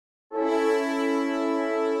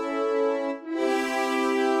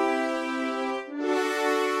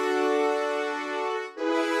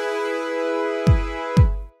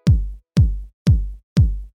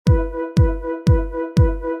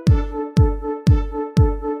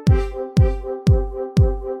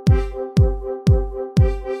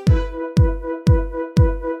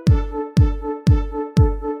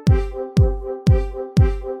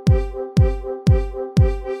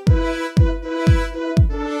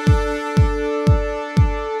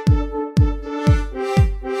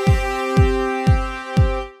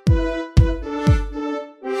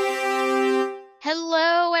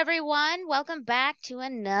to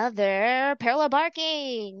another Parallel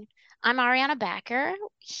Barking. I'm Ariana Backer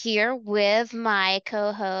here with my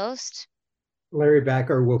co-host. Larry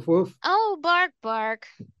Backer, woof woof. Oh, bark, bark.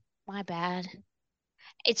 My bad.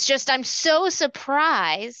 It's just I'm so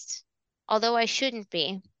surprised, although I shouldn't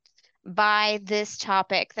be, by this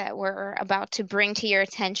topic that we're about to bring to your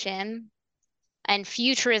attention and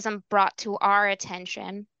futurism brought to our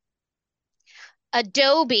attention.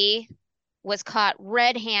 Adobe was caught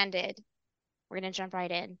red-handed. We're going to jump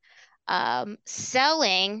right in.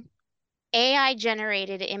 Selling AI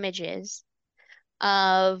generated images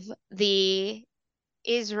of the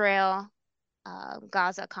Israel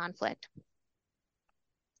Gaza conflict.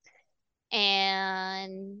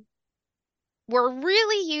 And we're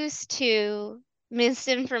really used to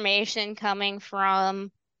misinformation coming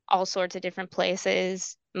from all sorts of different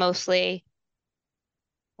places, mostly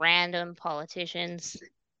random politicians,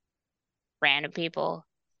 random people.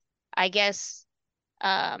 I guess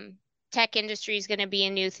tech industry is going to be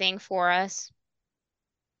a new thing for us.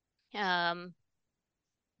 Um,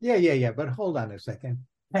 Yeah. But hold on a second.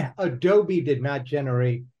 Adobe did not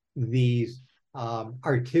generate these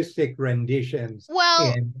artistic renditions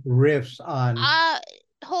well, and riffs on. uh,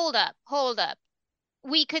 hold up.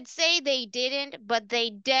 We could say they didn't, but they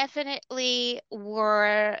definitely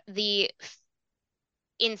were the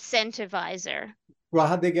incentivizer. Well,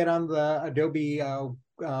 how'd they get on the Adobe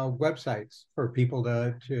websites for people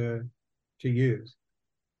to use?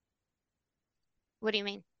 What do you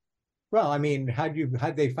mean? Well, I mean, how'd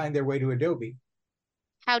they find their way to Adobe?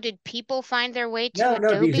 How did people find their way to No,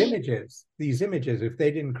 Adobe? these images, if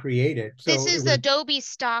they didn't create it, This so it is was Adobe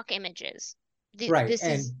stock images. right. This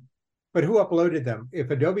is But who uploaded them?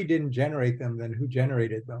 If Adobe didn't generate them, then who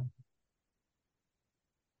generated them?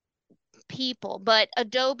 people, but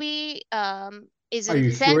Adobe is Are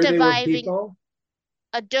you sure they were incentivizing people?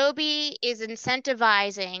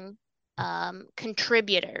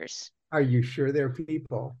 contributors. Are you sure they're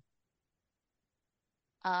people?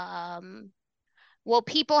 Um, well,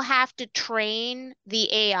 people have to train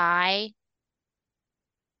the AI.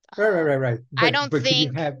 Right. I But don't could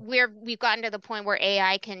you think have we've gotten to the point where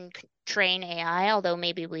AI can train AI, although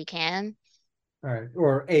maybe we can. all right,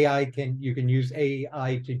 or AI you can use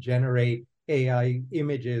AI to generate AI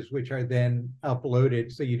images, which are then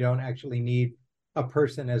uploaded, so you don't actually need a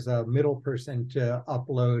person as a middle person to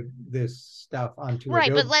upload this stuff onto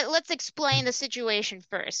Right, but Adobe. let's explain the situation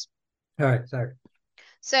first. All right, sorry.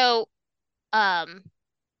 So, um,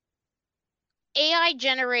 AI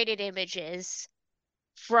generated images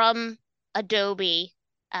from Adobe,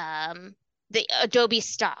 the Adobe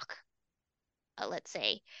stock, let's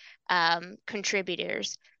say,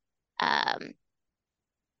 contributors. Um,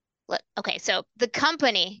 okay, so the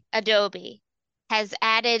company, Adobe, has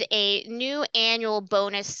added a new annual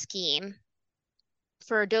bonus scheme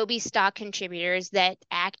for Adobe stock contributors that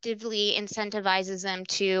actively incentivizes them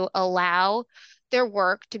to allow their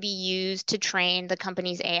work to be used to train the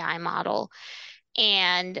company's AI model.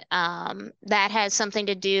 And that has something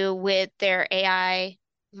to do with their AI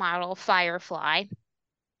model, Firefly.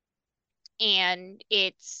 And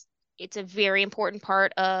it's a very important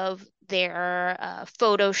part of their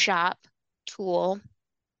Photoshop tool.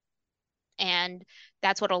 And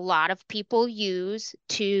that's what a lot of people use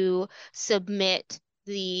to submit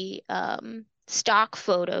the stock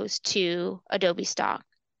photos to Adobe Stock.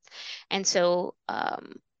 And so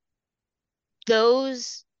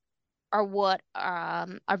those are what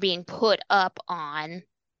are being put up on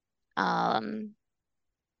um,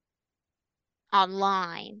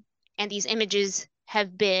 online. And these images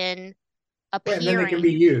have been Right, and then they can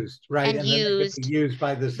be appearing used, right? and And then they can be used. used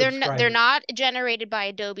by the They're subscriber. not generated by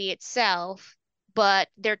Adobe itself, but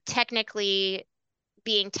they're technically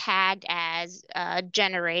being tagged as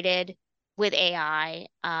generated with AI.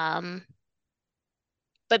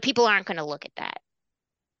 But people aren't going to look at that.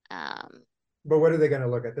 Um, But what are they going to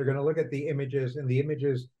look at? They're going to look at the images, and the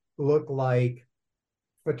images look like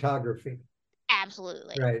photography.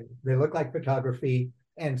 absolutely. Right. They look like photography.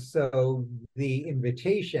 And so the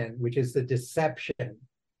invitation, which is the deception,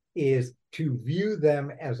 is to view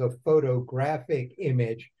them as a photographic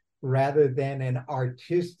image rather than an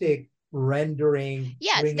artistic rendering,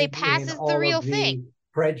 Yeah, they bringing pass in as the all real of thing. the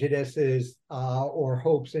prejudices or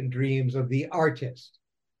hopes and dreams of the artist.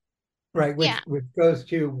 Right. Yeah, Which goes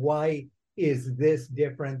to why is this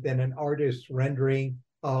different than an artist's rendering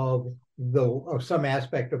of some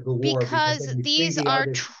aspect of the war? Because because when you see these the are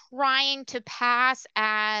artist. trying to pass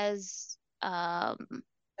as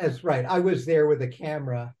That's right. I was there with a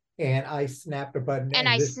camera and I snapped a button, and and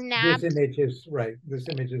I this snapped. image is right. This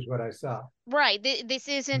image is what I saw. Right. This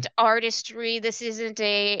isn't artistry. This isn't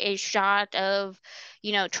a shot of,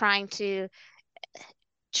 trying to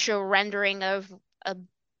show rendering of a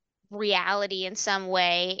reality in some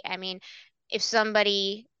way. I mean, if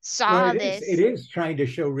somebody Well, saw it is. It this, is trying to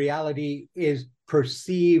show reality is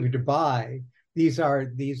perceived by. These are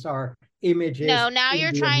no, images now in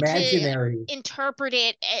you're the trying to imaginary, interpret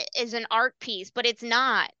it as an art piece, but it's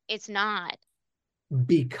not. It's not.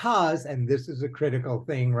 because, and this is a critical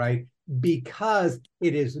thing, right? Because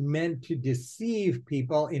it is meant to deceive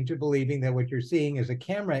people into believing that what you're seeing is a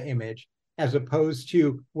camera image, as opposed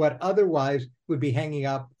to what otherwise would be hanging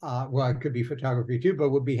up, well, it could be photography too, but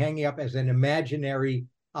would be hanging up as an imaginary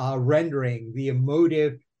rendering, the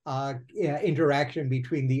emotive interaction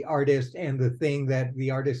between the artist and the thing that the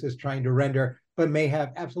artist is trying to render, but may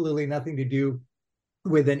have absolutely nothing to do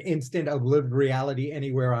with an instant of lived reality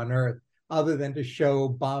anywhere on Earth, other than to show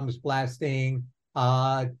bombs blasting,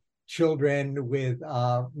 children with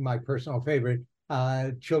my personal favorite,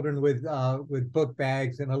 children with book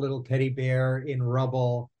bags and a little teddy bear in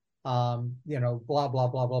rubble, blah blah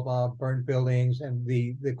blah blah blah, burnt buildings, and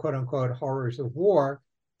the quote unquote horrors of war.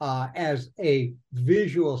 As a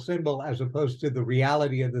visual symbol, as opposed to the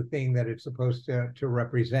reality of the thing that it's supposed to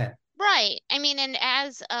represent. Right. I mean, and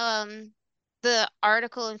as the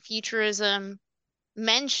article in Futurism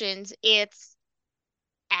mentions, it's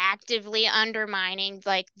actively undermining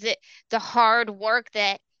like the hard work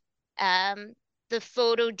that um the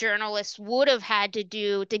photojournalists would have had to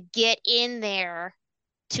do to get in there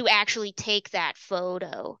to actually take that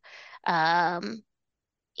photo. Um,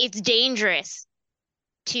 it's dangerous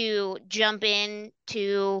to jump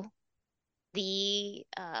into the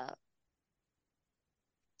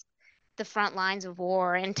front lines of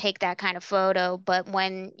war and take that kind of photo, but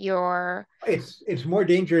when you're It's more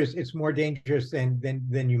dangerous. It's more dangerous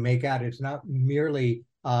than you make out. It's not merely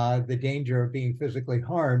the danger of being physically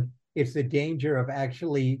harmed. It's the danger of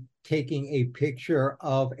actually taking a picture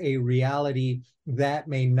of a reality that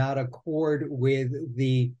may not accord with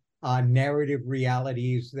the narrative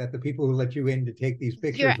realities that the people who let you in to take these you're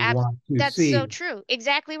pictures ab want to that's so see. true.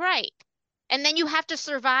 Exactly right. And then you have to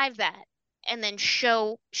survive that and then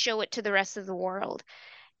show it to the rest of the world.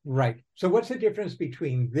 Right. So what's the difference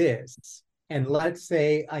between this and, let's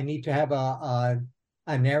say, I need to have a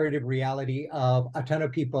narrative reality of a ton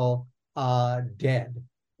of people dead.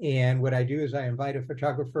 And what I do is I invite a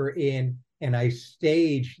photographer in and I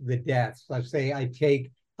stage the deaths. Let's say I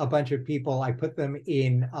take a bunch of people, I put them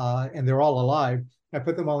in, and they're all alive. I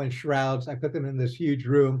put them all in shrouds. I put them in this huge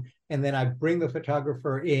room. And then I bring the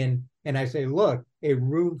photographer in and I say, look, a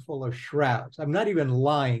room full of shrouds. I'm not even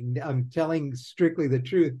lying. I'm telling strictly the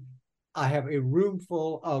truth. I have a room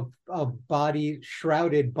full of bodies,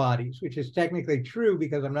 shrouded bodies, which is technically true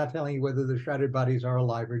because I'm not telling you whether the shrouded bodies are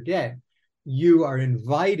alive or dead. You are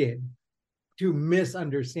invited to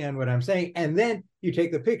misunderstand what I'm saying. And then you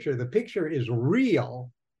take the picture. The picture is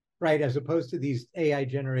real, right? As opposed to these AI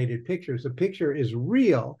generated pictures. The picture is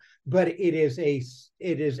real, but it is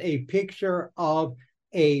a picture of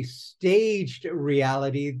a staged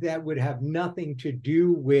reality that would have nothing to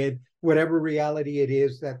do with whatever reality it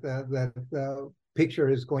is that the picture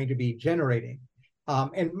is going to be generating.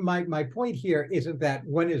 And my point here isn't that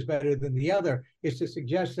one is better than the other. It's to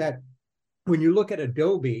suggest that when you look at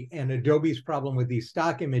Adobe and Adobe's problem with these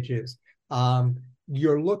stock images,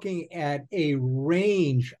 you're looking at a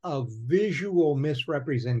range of visual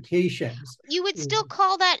misrepresentations. You would still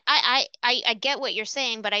call that I get what you're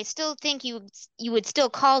saying, but I still think you would still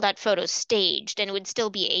call that photo staged and it would still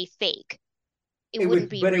be a fake. It It wouldn't would,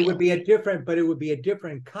 be but real. it would be a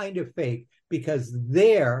different kind of fake, because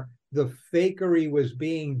there the fakery was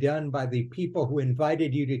being done by the people who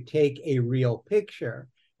invited you to take a real picture,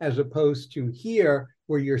 as opposed to here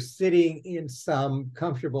where you're sitting in some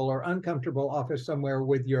comfortable or uncomfortable office somewhere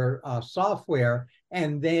with your software,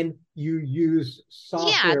 and then you use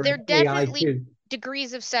Yeah, software there and are AI definitely to.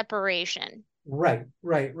 degrees of separation. Right,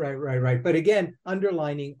 right, right, right, right. But again,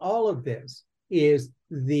 underlining all of this is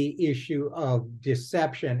the issue of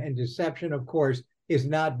deception. And deception, of course, is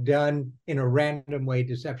not done in a random way.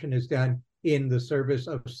 Deception is done in the service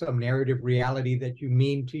of some narrative reality that you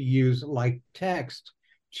mean to use, like text,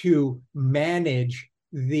 to manage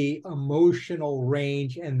the emotional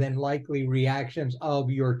range and then likely reactions of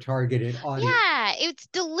your targeted audience. Yeah, it's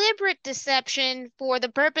deliberate deception for the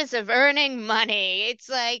purpose of earning money. It's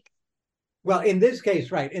like Well, in this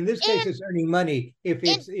case, right. In this case, and it's earning money. If and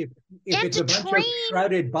it's if and it's to a bunch of train,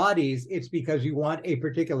 shrouded bodies, it's because you want a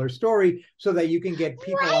particular story so that you can get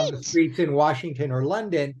people on the right. streets in Washington or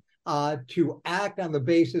London to act on the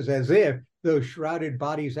basis as if those shrouded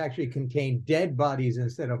bodies actually contain dead bodies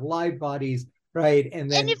instead of live bodies, right?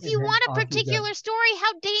 And if And you then want a author them. particular story,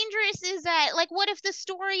 how dangerous is that? Like, what if the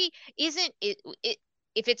story isn't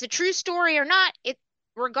if it's a true story or not, it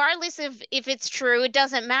regardless of if it's true, it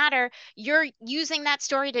doesn't matter. You're using that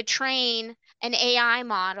story to train an AI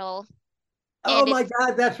model, Oh and my it's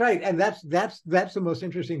God, that's right, and that's the most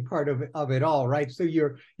interesting part of it all, right? So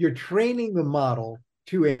you're training the model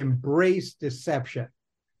to embrace deception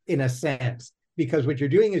in a sense, because what you're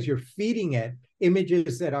doing is you're feeding it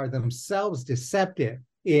images that are themselves deceptive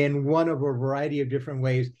in one of a variety of different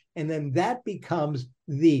ways. And then that becomes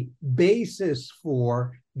the basis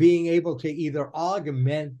for being able to either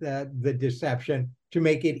augment the deception to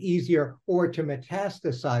make it easier or to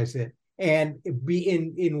metastasize it and be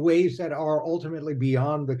in ways that are ultimately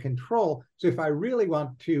beyond the control. So if I really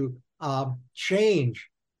want to change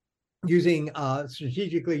using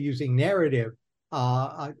strategically using narrative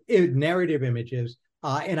images,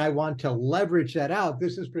 and I want to leverage that out,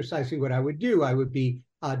 this is precisely what I would do. I would be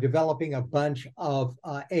developing a bunch of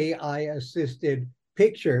AI-assisted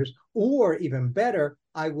pictures, or even better,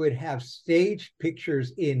 I would have staged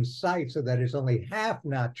pictures in sight so that it's only half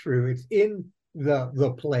not true. It's in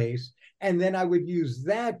the place. And then I would use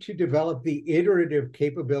that to develop the iterative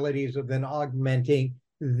capabilities of then augmenting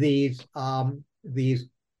these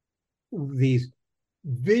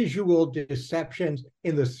visual deceptions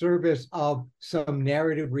in the service of some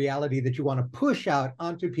narrative reality that you want to push out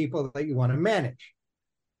onto people that you want to manage.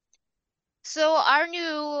 so our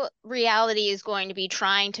new reality is going to be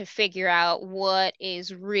trying to figure out what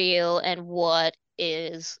is real and what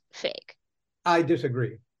is fake. I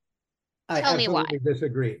disagree. I Tell me why. absolutely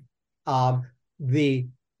disagree. Um, the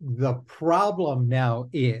the problem now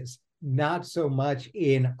is not so much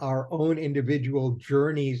in our own individual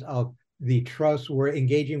journeys of the trust we're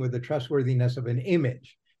engaging with the trustworthiness of an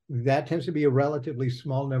image. That tends to be a relatively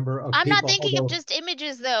small number of I'm not people, thinking of although just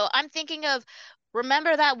images though. I'm thinking of,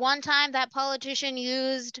 remember that one time that politician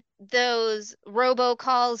used those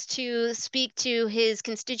robocalls to speak to his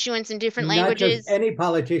constituents in different not just languages? any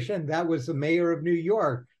politician. That was the mayor of New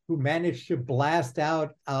York who managed to blast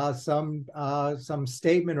out some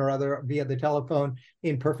statement or other via the telephone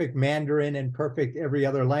in perfect Mandarin and perfect every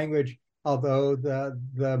other language. Although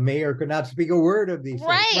the mayor could not speak a word of these things,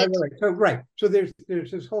 right? Right. Right. So right. So there's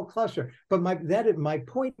this whole cluster. But my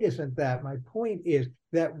point isn't that. My point is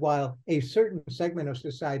that while a certain segment of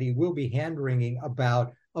society will be hand wringing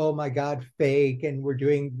about, oh my God, fake, and we're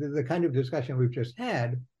doing the kind of discussion we've just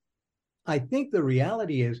had, I think the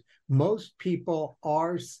reality is most people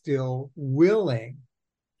are still willing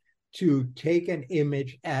to take an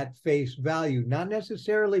image at face value, not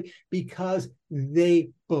necessarily because they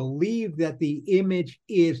believe that the image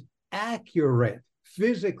is accurate,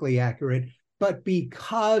 physically accurate, but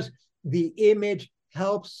because the image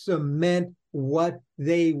helps cement what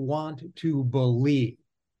they want to believe.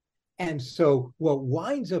 And so what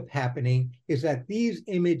winds up happening is that these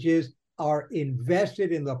images are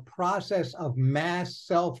invested in the process of mass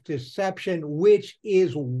self-deception, which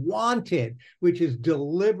is wanted, which is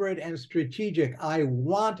deliberate and strategic. I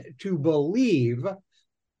want to believe,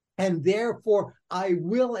 and therefore I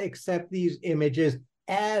will accept these images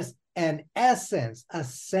as an essence, a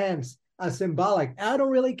sense, a symbolic. I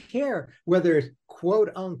don't really care whether it's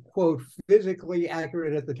quote unquote physically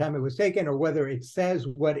accurate at the time it was taken or whether it says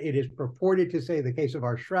what it is purported to say, the case of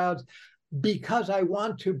our shrouds, because I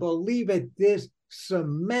want to believe it. This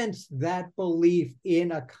cements that belief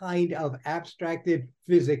in a kind of abstracted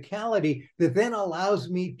physicality that then allows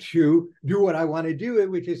me to do what I want to do,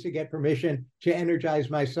 which is to get permission to energize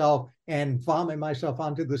myself and vomit myself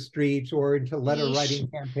onto the streets or into letter Yeesh. writing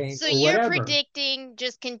campaigns So or you're whatever. predicting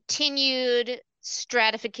just continued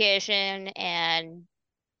stratification and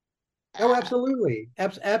Oh, uh, absolutely.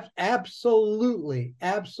 Absolutely.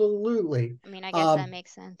 Absolutely. I mean, I guess that Um,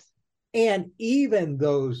 makes sense. And even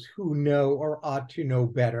those who know or ought to know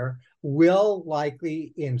better will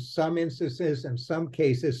likely, in some instances, in some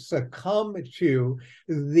cases, succumb to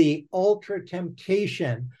the ultra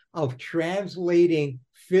temptation of translating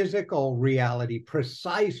physical reality,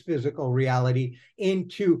 precise physical reality,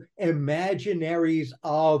 into imaginaries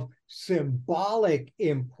of symbolic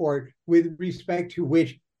import with respect to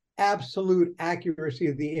which absolute accuracy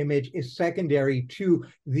of the image is secondary to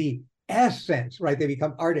the essence, right? They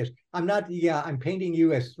become artists. I'm painting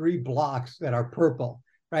you as three blocks that are purple,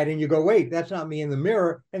 right? And you go, wait, that's not me in the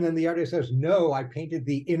mirror. And then the artist says, no, I painted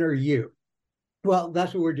the inner you. Well,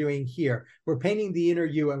 that's what we're doing here. We're painting the inner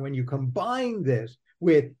you. And when you combine this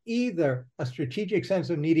with either a strategic sense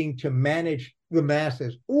of needing to manage the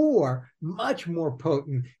masses, or much more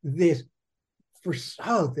potent, this for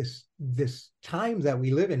this time that we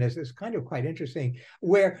live in is kind of quite interesting,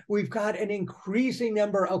 where we've got an increasing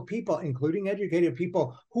number of people, including educated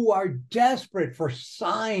people, who are desperate for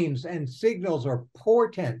signs and signals or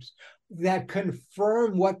portents that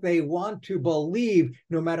confirm what they want to believe,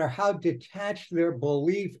 no matter how detached their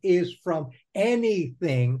belief is from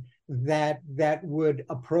anything that would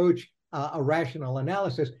approach a rational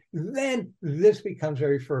analysis. Then this becomes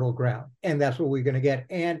very fertile ground, and that's what we're going to get.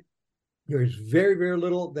 And there's very, very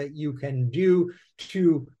little that you can do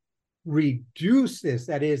to reduce this,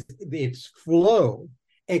 that is, its flow,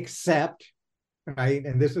 except, right,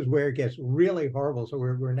 and this is where it gets really horrible. So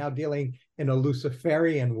we're now dealing in a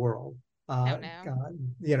Luciferian world. Oh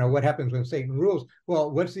no. What happens when Satan rules?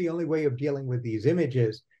 Well, what's the only way of dealing with these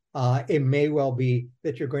images? It may well be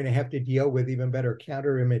that you're going to have to deal with even better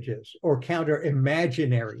counter images or counter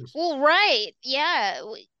imaginaries. Well, right. Yeah.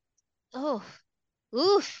 Oh,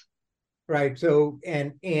 oof, Right. So,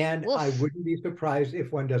 and I woof. wouldn't be surprised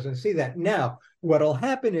if one doesn't see that. Now, what'll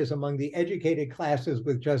happen is among the educated classes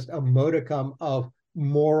with just a modicum of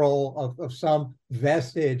of some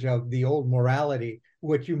vestige of the old morality,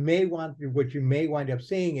 what you may wind up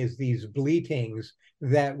seeing is these bleatings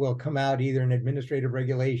that will come out either in administrative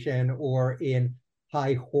regulation or in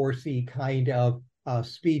high horsey kind of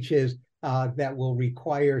speeches that will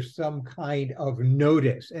require some kind of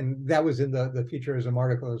notice. And that was in the Futurism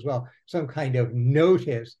article as well, some kind of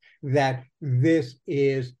notice that this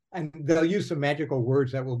is, and they'll use some magical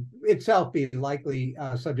words that will itself be likely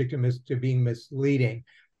subject to being misleading.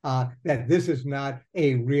 That this is not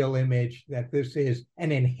a real image, that this is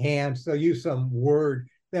an enhanced, they'll use some word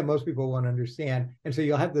that most people won't understand. And so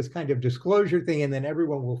you'll have this kind of disclosure thing, and then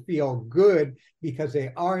everyone will feel good because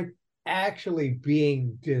they aren't actually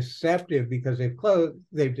being deceptive because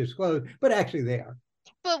they've disclosed, but actually they are.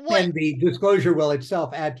 But what, And the disclosure will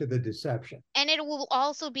itself add to the deception. and it will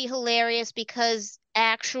also be hilarious because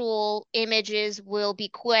actual images will be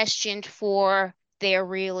questioned for their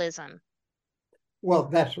realism. Well,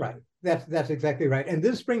 that's right. That's exactly right. And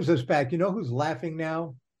this brings us back. You know who's laughing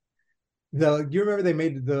now? Do you remember they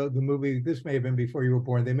made the movie? This may have been before you were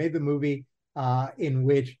born. They made the movie in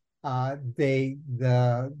which the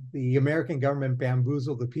American government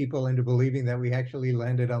bamboozled the people into believing that we actually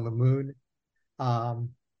landed on the moon. Um,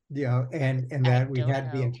 and I that we don't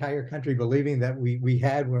had the know. entire country believing that we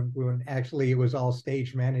had, when actually it was all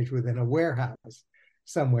stage managed within a warehouse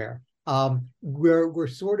somewhere. We're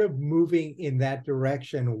sort of moving in that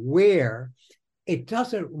direction where it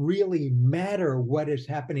doesn't really matter what is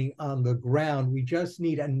happening on the ground. We just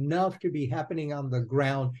need enough to be happening on the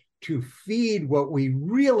ground to feed what we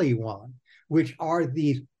really want, which are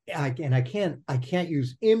these, and I can't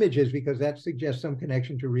use images because that suggests some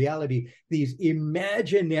connection to reality, these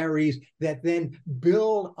imaginaries that then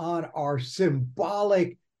build on our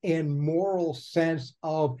symbolic and moral sense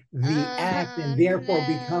of the act, and therefore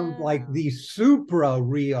become like No. the supra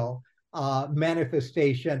real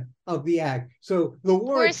manifestation of the act. So the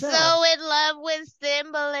war We're itself, so in love with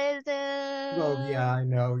well, yeah,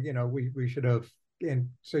 symbolism. I know, we should have, and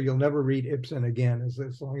so you'll never read Ibsen again as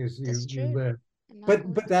long as That's you true. live. I'm not But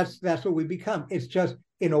going to. that's what we become. It's just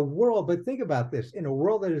in a world, but think about this, in a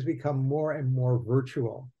world that has become more and more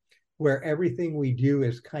virtual, where everything we do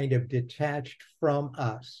is kind of detached from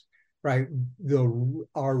us, right?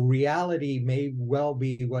 Our reality may well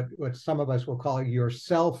be what some of us will call your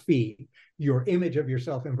selfie, your image of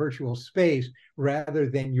yourself in virtual space, rather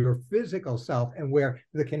than your physical self, and where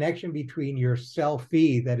the connection between your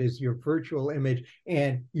selfie, that is your virtual image,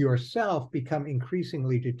 and yourself become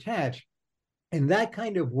increasingly detached. In that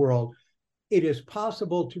kind of world, it is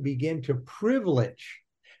possible to begin to privilege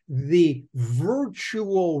the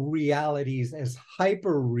virtual realities as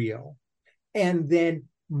hyper real, and then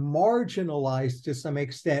marginalize to some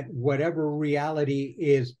extent whatever reality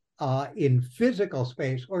is in physical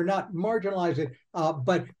space, or not marginalize it,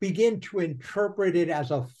 but begin to interpret it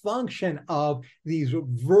as a function of these You're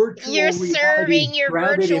virtual realities serving your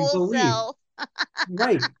grounded in virtual belief. self.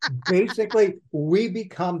 Right. Basically, we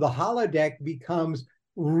become, the holodeck becomes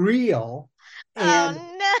real, and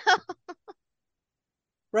Oh no.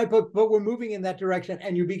 right, but we're moving in that direction,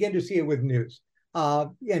 and you begin to see it with news.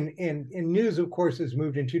 And news, of course, has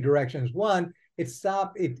moved in two directions. One, it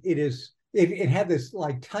had this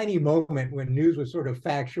like tiny moment when news was sort of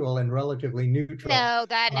factual and relatively neutral. No,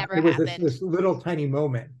 that never It was this happened. this little tiny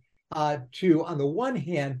moment. To, on the one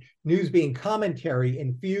hand, news being commentary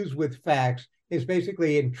infused with facts is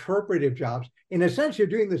basically interpretive jobs. In a sense, you're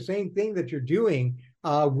doing the same thing that you're doing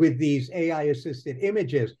with these AI assisted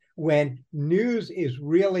images, when news is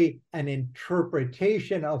really an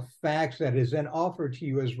interpretation of facts that is then offered to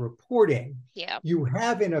you as reporting. Yeah. You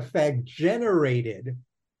have, in effect, generated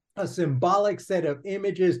a symbolic set of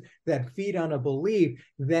images that feed on a belief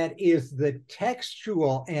that is the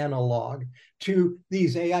textual analog to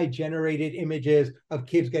these AI generated images of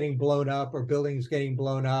kids getting blown up or buildings getting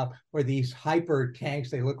blown up, or these hyper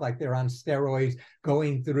tanks. They look like they're on steroids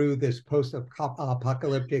going through this post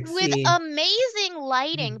apocalyptic With scene. amazing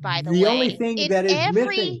lighting, by the The only way. thing In that is every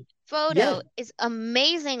missing, yes, photo is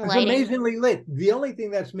amazing it's lighting. amazingly lit. The only thing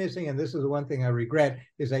that's missing, and this is the one thing I regret,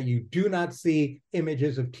 is that you do not see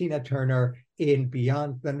images of Tina Turner in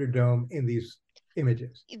Beyond Thunderdome in these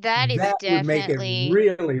images. That is That would make it definitely,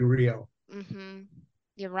 really real. hmm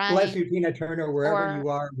you're Bless right. you, Tina Turner, wherever Or you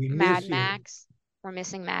are. We Mad miss you. Max. We're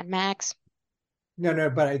missing Mad Max. No, no,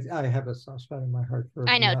 but I have a soft spot in my heart for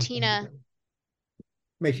I know, Beyond Tina, Thunderdome.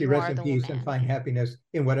 May she you rest are in the peace and find woman. happiness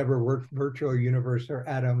in whatever virtual universe or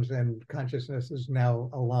atoms and consciousness is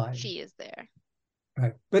now aligned. She is there.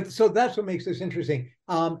 Right. But so that's what makes this interesting.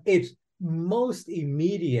 It's most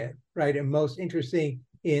immediate, right, and most interesting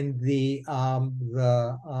in the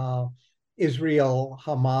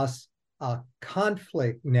Israel-Hamas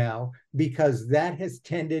conflict now, because that has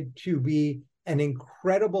tended to be an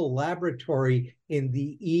incredible laboratory in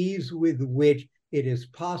the ease with which it is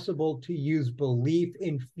possible to use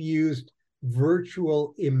belief-infused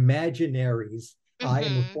virtual imaginaries in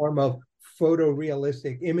the Hmm. form of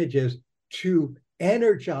photorealistic images to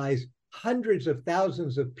energize hundreds of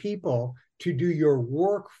thousands of people to do your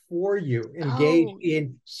work for you, engage Oh,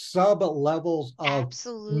 in sub levels of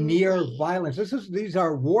near absolutely. violence. These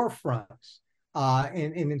are war fronts.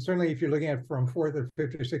 And certainly, if you're looking at from fourth or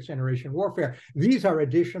fifth or sixth generation warfare, these are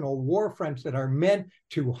additional war fronts that are meant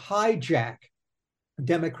to hijack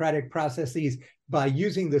democratic processes by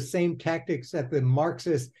using the same tactics that the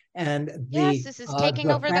Marxists and Yes, this is taking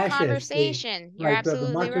the over the fascists, conversation. You're the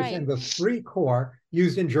absolutely Marxists right. and the Free Corps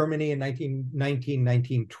used in Germany in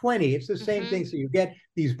 1920. It's the same Hmm. thing. So you get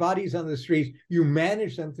these bodies on the streets, you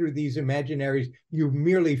manage them through these imaginaries, you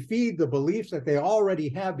merely feed the beliefs that they already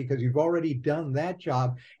have because you've already done that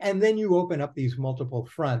job, and then you open up these multiple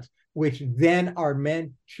fronts, which then are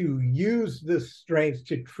meant to use the strengths,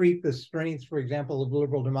 to treat the strengths, for example, of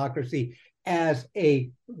liberal democracy as a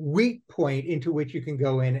weak point into which you can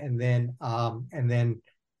go in and then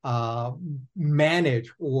uh,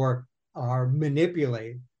 manage or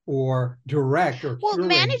manipulate or direct or Well, curate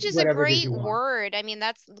manage is a whatever it is great you want. word. I mean,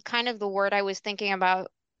 that's kind of the word I was thinking about.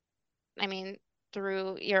 I mean,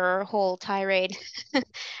 through your whole tirade,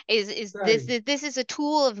 is Right, this is a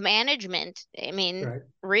tool of management. I mean, right.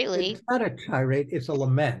 really. It's not a tirade; it's a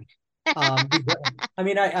lament. Because, I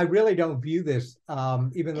mean, I really don't view this,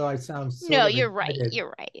 even though I sound No, sort of you're right. excited.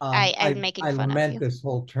 You're right. I'm making I fun of lament you. this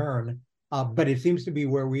whole turn, but it seems to be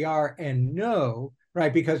where we are, and no,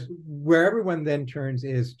 right? Because where everyone then turns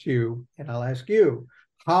is to, and I'll ask you,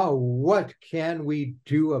 what can we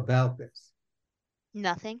do about this?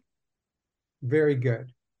 Nothing. Very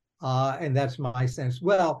good. And that's my sense.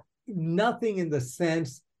 Well, nothing in the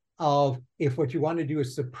sense of if what you want to do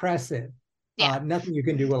is suppress it, Yeah. nothing you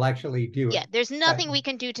can do will actually do Yeah, it. there's But nothing we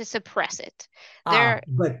can do to suppress it. There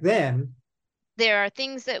but then, there are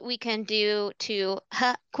things that we can do to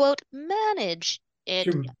quote manage it.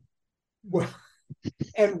 to, well,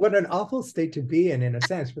 and what an awful state to be in a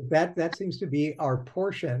sense, but that seems to be our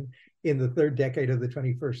portion in the third decade of the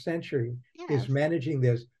 21st century, is Yes. managing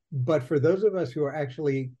this. But for those of us who are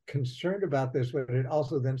actually concerned about this, what it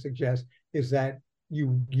also then suggests is that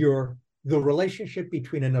the relationship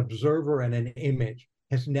between an observer and an image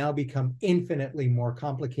has now become infinitely more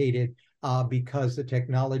complicated, because the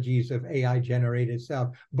technologies of AI generated stuff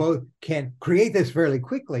both can create this fairly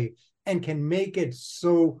quickly and can make it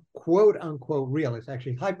so quote unquote real. It's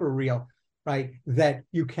actually hyper real, right? That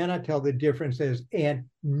you cannot tell the differences. And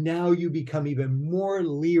now you become even more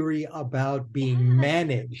leery about being Yes.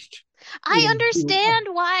 managed I into, understand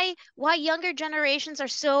why younger generations are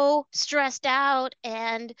so stressed out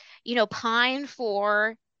and, pine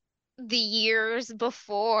for the years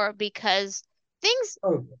before because things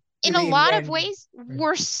oh, you in a mean lot of when, ways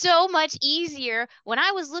were so much easier. When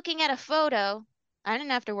I was looking at a photo, I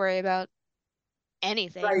didn't have to worry about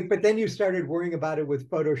anything. right? But then you started worrying about it with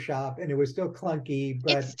Photoshop and it was still clunky, It's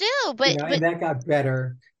but, still, but and that got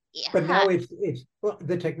better. But yeah. now it's well,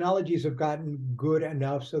 the technologies have gotten good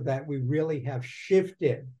enough so that we really have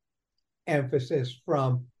shifted emphasis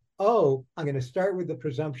from, oh, I'm going to start with the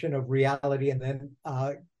presumption of reality and then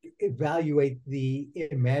evaluate the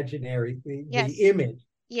imaginary, the Yes. image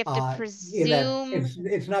You have to in that presume.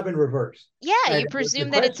 it's not been reversed. Yeah, Right? you The presume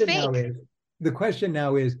that it's question now fake. is the question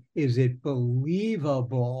now is it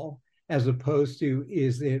believable as opposed to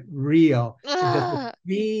is it real? And does it Ugh.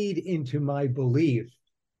 feed into my belief?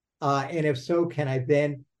 And if so, can I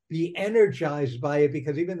then be energized by it?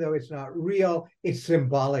 Because even though it's not real, it's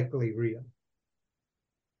symbolically real.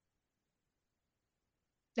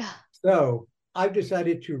 So I've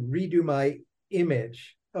decided to redo my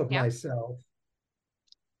image of Yeah. myself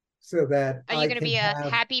so that Are you I going to can be a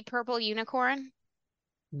have, happy purple unicorn?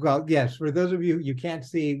 well, yes, for those of you can't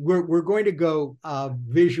see, we're going to go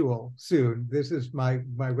visual soon. This is my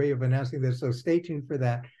way of announcing this, so stay tuned for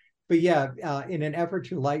that. But yeah, in an effort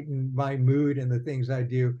to lighten my mood and the things I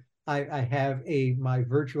do, I have my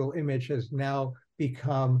virtual image has now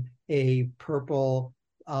become a purple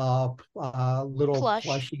little Plush.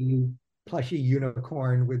 plushy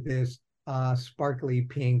unicorn with this sparkly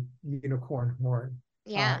pink unicorn horn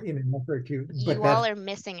Yeah. in an effort to, but You all are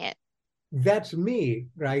missing it. that's me,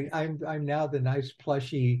 right? I'm now the nice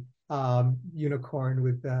plushy unicorn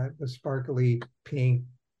with the sparkly pink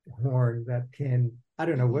horn that can, I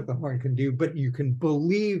don't know what Hmm. the horn can do, but you can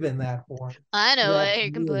believe in that horn. I know That's where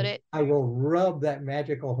you can put me. it. I will rub that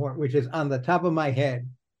magical horn, which is on the top of my head,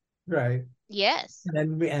 right? Yes.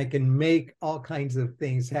 And then I can make all kinds of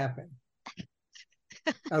things happen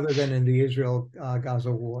other than in the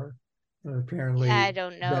Israel-Gaza war. I Apparently,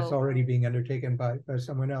 don't that's know. already being undertaken by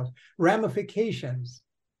someone else. Ramifications,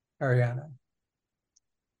 Ariana.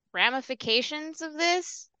 Ramifications of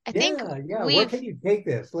this? I think Yeah, yeah. Where we've, can you take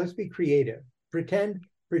this? Let's be creative. Pretend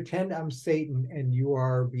I'm Satan and you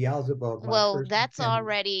are Beelzebub, my well, first that's attendant.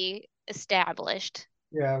 already established.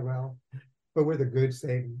 Yeah, well, but we're the good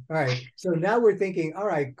Satan. All right. So now we're thinking, all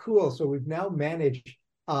right, cool. So we've now managed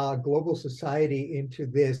global society into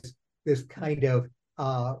this kind of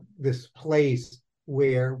this place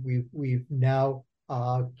where we've now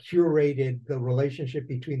curated the relationship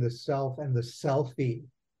between the self and the selfie,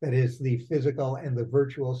 that is the physical and the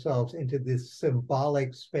virtual selves, into this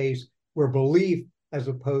symbolic space where belief as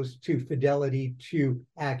opposed to fidelity to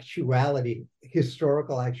actuality,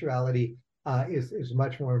 historical actuality, is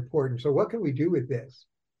much more important. So what can we do with this?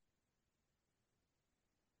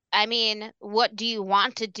 I mean, what do you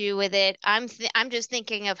want to do with it? I'm just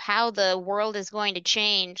thinking of how the world is going to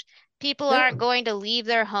change. People Yeah. aren't going to leave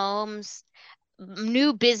their homes.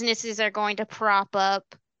 New businesses are going to prop up.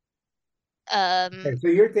 Okay, Um, so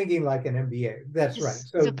you're thinking like an MBA. That's to right.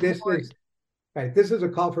 So this support. is right. This is a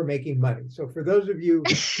call for making money. So for those of you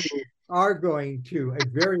who are going to a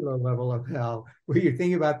very low level of hell, where you're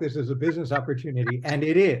thinking about this as a business opportunity, and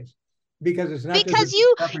it is, because it's not just a Because business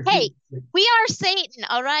you, opportunity. hey, we are Satan,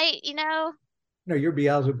 all right? No, you're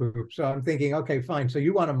Beelzebub. So I'm thinking, okay, fine. So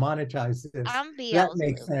you want to monetize this. I'm That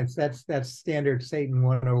makes Beelzebub. sense. That's standard Satan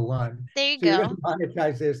 101. There you So you're going to go.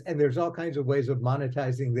 monetize this, and there's all kinds of ways of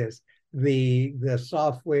monetizing this. The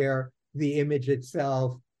software, the image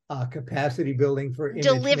itself, capacity building for image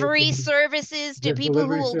Delivery making, services to the people who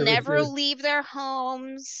delivery will never services, leave their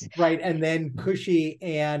homes. right? And then cushy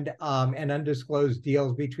and undisclosed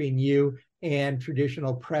deals between you and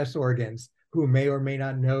traditional press organs who may or may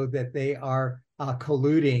not know that they are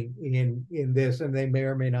colluding in this, and they may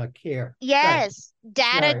or may not care. Right, Yes,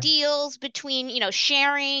 data right, deals between,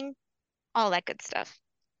 sharing, all that good stuff.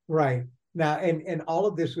 right. Now, and all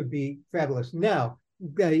of this would be fabulous. Now,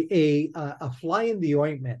 a fly in the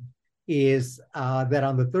ointment is that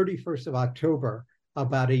on the 31st of October,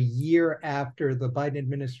 about a year after the Biden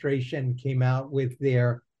administration came out with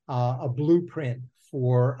their a blueprint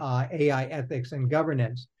for AI ethics and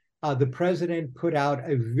governance, the president put out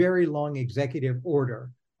a very long executive order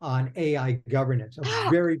on AI governance, a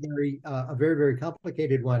very, very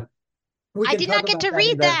complicated one. We I can did talk not get about to that in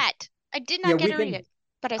read the that. I did yeah, not get we to read can. it,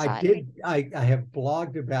 but I I saw it. did. I have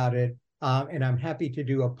blogged about it, and I'm happy to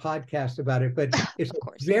do a podcast about it. But it's Of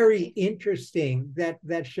course you will very be. interesting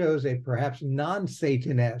that shows a perhaps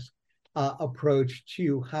non-Satanesque approach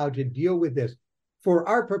to how to deal with this for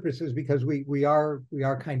our purposes, because we are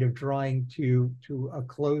kind of drawing to a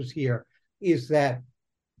close here. Is that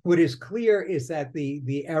what is clear is that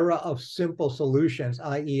the era of simple solutions,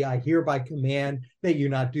 i.e., I hereby command that you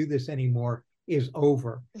not do this anymore, is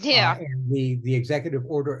over. Yeah. And the executive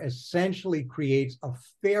order essentially creates a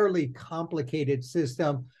fairly complicated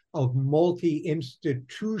system of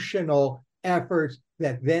multi-institutional efforts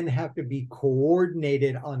that then have to be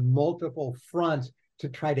coordinated on multiple fronts to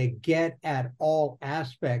try to get at all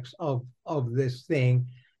aspects of this thing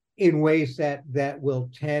in ways that will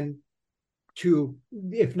tend to,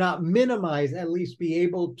 if not minimize, at least be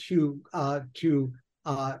able to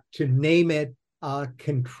name it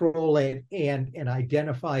control it and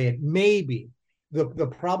identify it. Maybe. The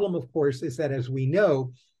problem, of course, is that as we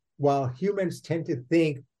know, while humans tend to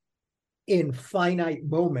think in finite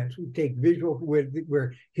moments, we take visual,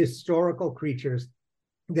 we're historical creatures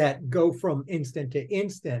that go from instant to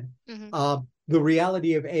instant. Hmm. The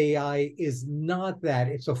reality of AI is not that,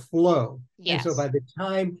 it's a flow. And so by Yes. the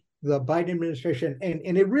time the Biden administration,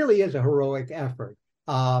 and it really is a heroic effort,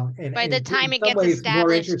 By the and time in it some gets ways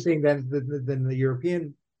more established, interesting than the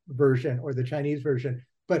European version or the Chinese version.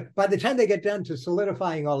 But by the time they get done to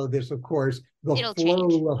solidifying all of this, of course, the it'll flow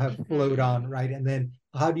change. will have flowed Hmm. on, right? And then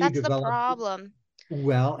how do you That's the develop? problem.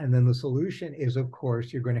 Well, and then the solution is, of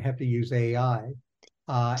course, you're going to have to use AI in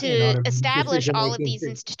To automated establish decision all of making these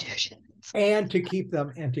institutions, and to keep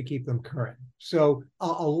them current. So a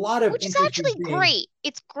lot of which is interesting actually things. great.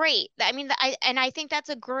 It's great. I mean, I think that's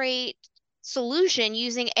a great solution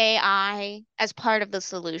using AI as part of the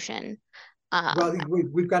solution. Well,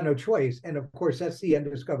 Um, we've got no choice. And of course, that's the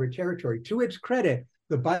undiscovered territory. To its credit,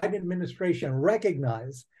 the Biden administration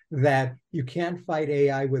recognized that you can't fight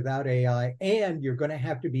AI without AI, and you're going to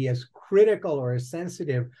have to be as critical or as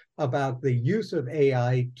sensitive about the use of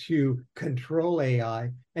AI to control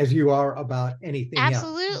AI as you are about anything else.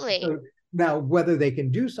 Absolutely. So now, whether they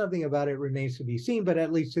can do something about it remains to be seen, but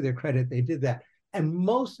at least to their credit, they did that. And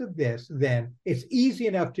most of this, then, it's easy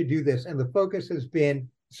enough to do this. And the focus has been,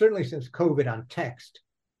 certainly since COVID, on text,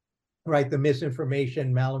 right? The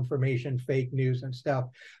misinformation, malinformation, fake news, and stuff.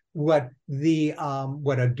 What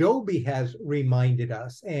Adobe has reminded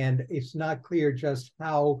us, and it's not clear just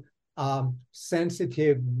how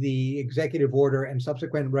sensitive the executive order and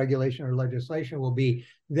subsequent regulation or legislation will be,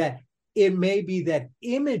 that it may be that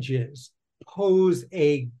images pose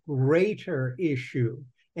a greater issue,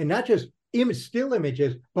 and not just still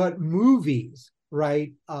images, but movies,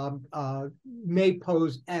 right, may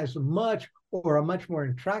pose as much or a much more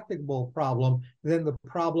intractable problem than the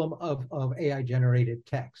problem of AI generated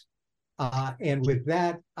text. And with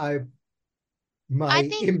that, I my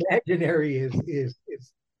think, imaginary is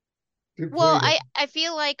well, depleted. I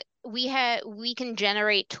feel like we can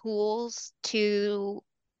generate tools to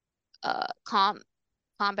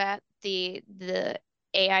combat the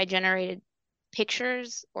AI generated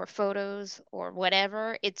pictures or photos or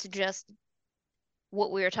whatever. It's just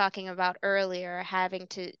what we were talking about earlier, having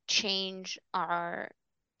to change our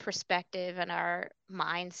perspective and our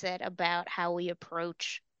mindset about how we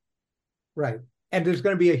approach. Right. And there's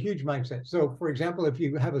going to be a huge mindset. So, for example, if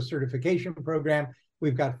you have a certification program,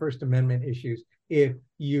 we've got First Amendment issues. If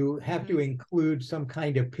you have to Mhm. include some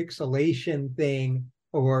kind of pixelation thing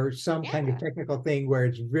or some kind of Yeah. technical thing where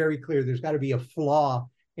it's very clear there's got to be a flaw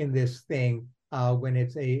in this thing when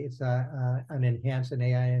an enhanced, an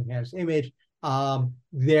AI enhanced image.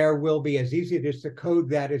 There will be, as easy as to code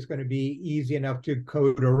that, it's going to be easy enough to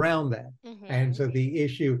code around that. And Hmm. so the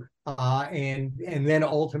issue, and then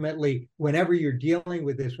ultimately, whenever you're dealing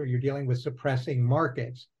with this, where you're dealing with suppressing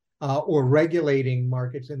markets or regulating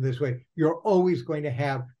markets in this way, you're always going to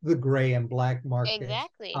have the gray and black markets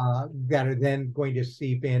Exactly. that are then going to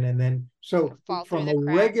seep in. And then, so Fall through from the a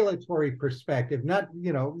cracks. regulatory perspective, not,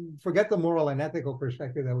 forget the moral and ethical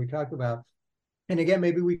perspective that we talked about. And again,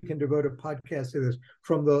 maybe we can devote a podcast to this.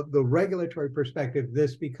 From the regulatory perspective,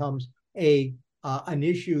 this becomes an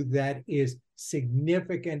issue that is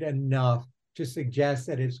significant enough to suggest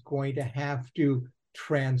that it's going to have to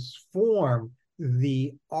transform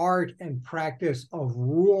the art and practice of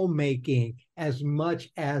rulemaking as much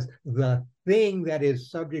as the thing that is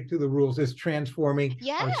subject to the rules is transforming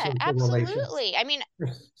Yeah, our social relations. absolutely. I mean,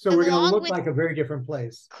 So we're going to along look with like a very different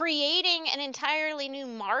place. creating an entirely new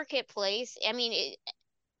marketplace, I mean,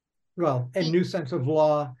 Well, a the new sense of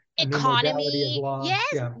law, a new modality of economy, law. yes,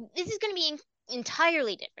 Yeah. this is going to be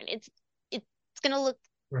entirely different. It's going to look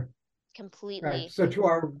Right. Right. completely. So to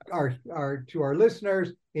our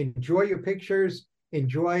listeners, enjoy your pictures,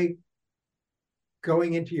 enjoy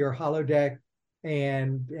going into your holodeck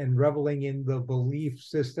and reveling in the belief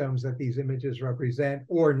systems that these images represent,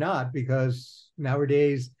 or not, because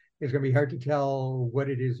nowadays it's going to be hard to tell what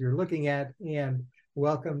it is you're looking at. And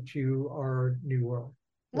welcome to our new world.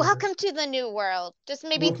 Over. Welcome to the new world. Just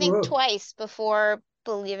maybe Woof think woof. twice before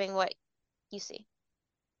believing what you see.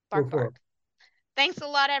 Bark, Woof woof. bark. Thanks a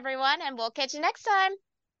lot, everyone, and we'll catch you next time.